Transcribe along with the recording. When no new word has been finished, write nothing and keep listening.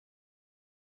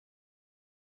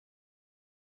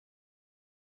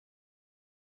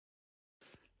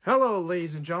Hello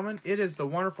ladies and gentlemen, it is the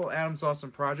wonderful Adam's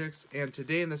Awesome Projects, and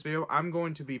today in this video I'm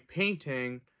going to be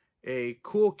painting a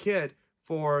cool kit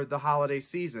for the holiday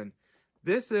season.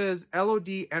 This is Lod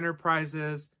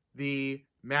Enterprises, The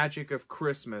Magic of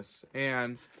Christmas,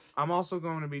 and I'm also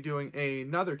going to be doing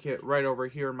another kit right over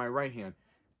here in my right hand.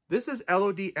 This is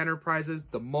Lod Enterprises,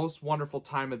 The Most Wonderful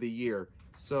Time of the Year.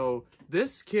 So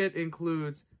this kit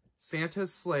includes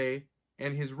Santa's sleigh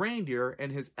and his reindeer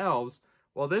and his elves.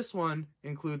 Well, this one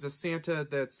includes a Santa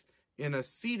that's in a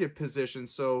seated position.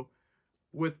 So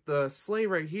with the sleigh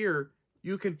right here,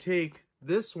 you can take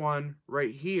this one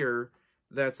right here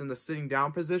that's in the sitting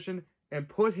down position and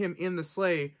put him in the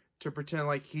sleigh to pretend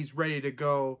like he's ready to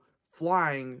go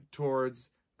flying towards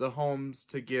the homes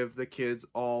to give the kids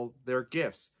all their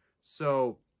gifts.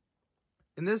 So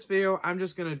in this video, I'm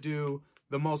just going to do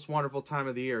the most wonderful time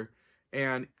of the year.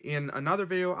 And in another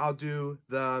video, I'll do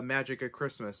the magic of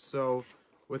Christmas. So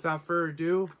without further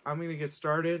ado, I'm going to get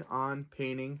started on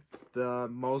painting the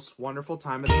most wonderful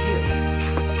time of the year.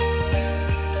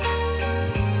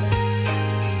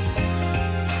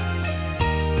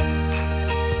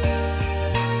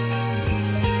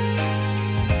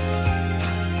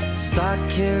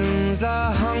 Stockings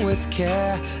are hung with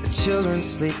care. The children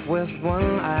sleep with one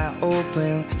eye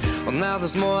open. Well, now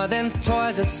there's more than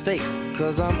toys at stake,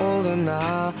 'cause I'm older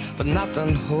now, but not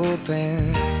done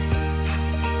hoping.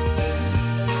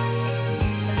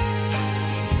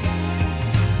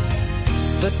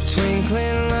 The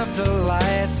twinkling of the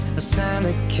lights, the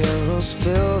Santa carols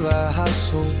fill the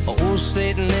household. Old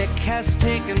Saint Nick has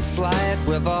taken flight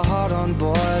with a heart on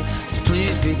board, so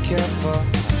please be careful.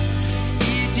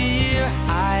 Each year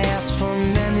I ask for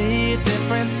many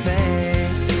different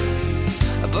things,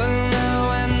 but now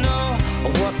I know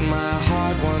what my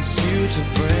heart wants you to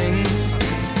bring.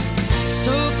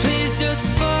 So please just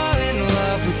fall in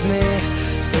love with me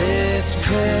this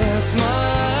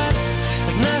Christmas.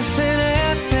 There's nothing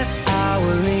else that I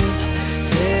will need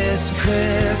this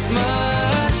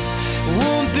Christmas.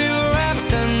 Won't be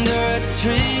wrapped under a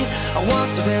tree. I want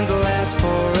something to last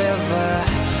forever.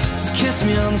 So kiss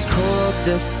me on this cold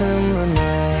December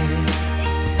night.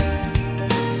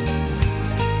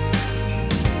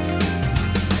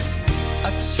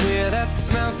 A tree that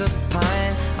smells of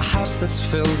pine, a house that's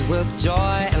filled with joy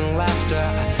and laughter.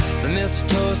 The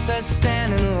mistletoe says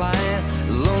stand in line.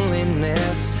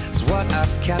 Loneliness is what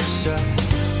I've captured.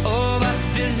 Oh, but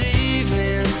this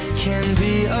evening can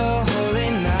be a holy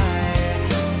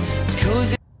night. It's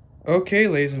cozy. Okay,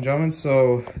 ladies and gentlemen,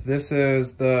 so this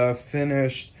is the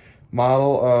finished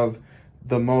model of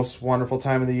the most wonderful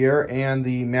time of the year and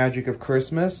the magic of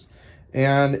Christmas,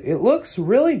 and it looks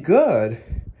really good.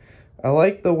 I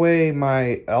like the way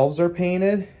my elves are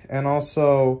painted, and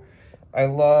also I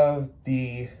love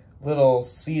the little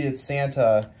seated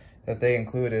Santa that they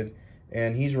included,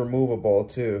 and he's removable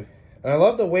too. And I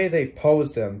love the way they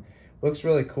posed him. Looks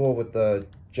really cool with the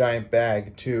giant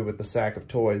bag too, with the sack of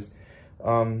toys.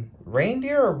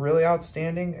 Reindeer are really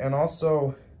outstanding, and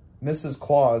also Mrs.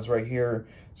 Claus right here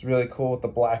is really cool with the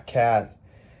black cat,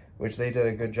 which they did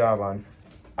a good job on.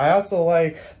 I also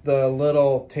like the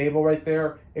little table right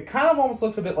there. It kind of almost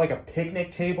looks a bit like a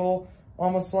picnic table,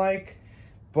 almost like.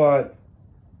 But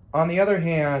on the other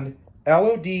hand,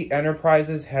 Lod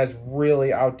Enterprises has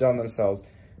really outdone themselves.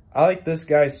 I like this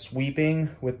guy sweeping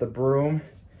with the broom.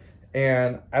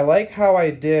 And I like how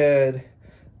I did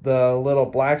the little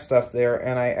black stuff there,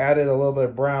 and I added a little bit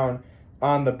of brown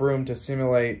on the broom to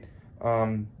simulate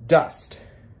dust.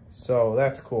 So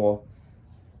that's cool.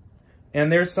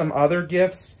 And there's some other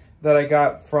gifts that I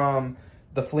got from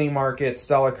the flea market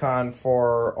Stellacon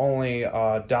for only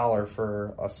 $1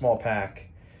 for a small pack.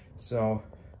 So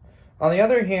on the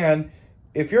other hand,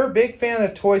 if you're a big fan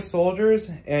of toy soldiers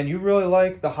and you really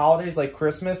like the holidays like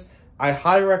Christmas, I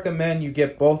highly recommend you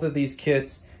get both of these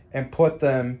kits and put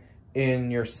them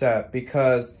in your set,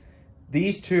 because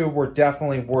these two were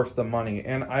definitely worth the money.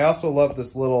 And I also love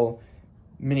this little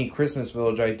mini Christmas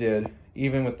village I did,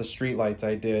 even with the street lights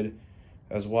I did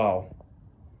as well.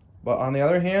 But on the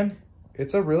other hand,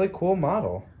 it's a really cool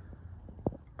model.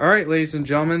 All right, ladies and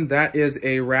gentlemen, that is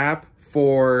a wrap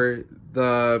for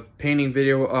the painting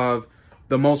video of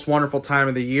the most wonderful time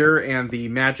of the year and the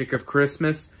magic of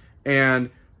Christmas.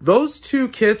 And those two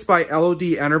kits by Lod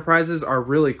Enterprises are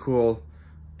really cool.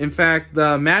 In fact,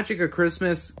 the magic of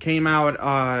Christmas came out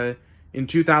in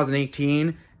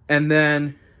 2018, and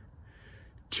then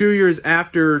 2 years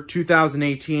after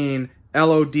 2018,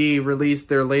 Lod released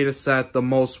their latest set, The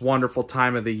Most Wonderful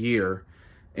Time of the Year.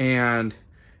 And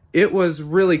it was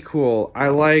really cool. I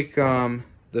like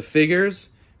the figures,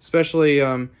 especially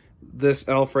this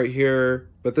elf right here,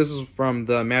 but this is from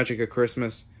the Magic of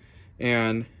Christmas.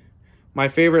 And my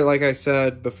favorite, like I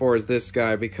said before, is this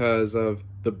guy because of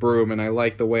the broom, and I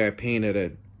like the way I painted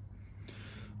it.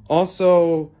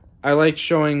 Also, I like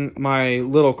showing my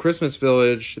little Christmas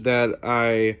village that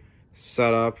I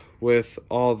set up with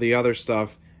all the other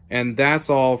stuff, and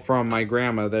that's all from my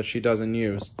grandma that she doesn't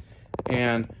use.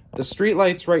 And the street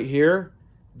lights right here,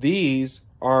 these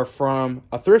are from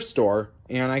a thrift store,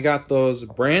 and I got those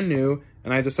brand new,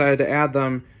 and I decided to add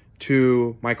them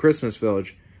to my Christmas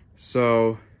village.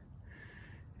 So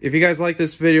if you guys like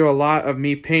this video, a lot of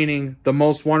me painting the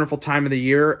most wonderful time of the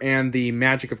year and the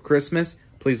magic of Christmas,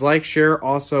 please like, share,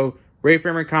 also rate,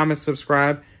 favorite, comment,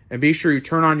 subscribe, and be sure you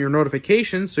turn on your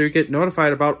notifications so you get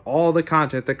notified about all the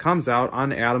content that comes out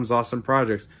on Adam's Awesome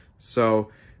Projects.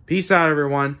 So peace out,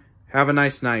 everyone. Have a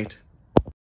nice night.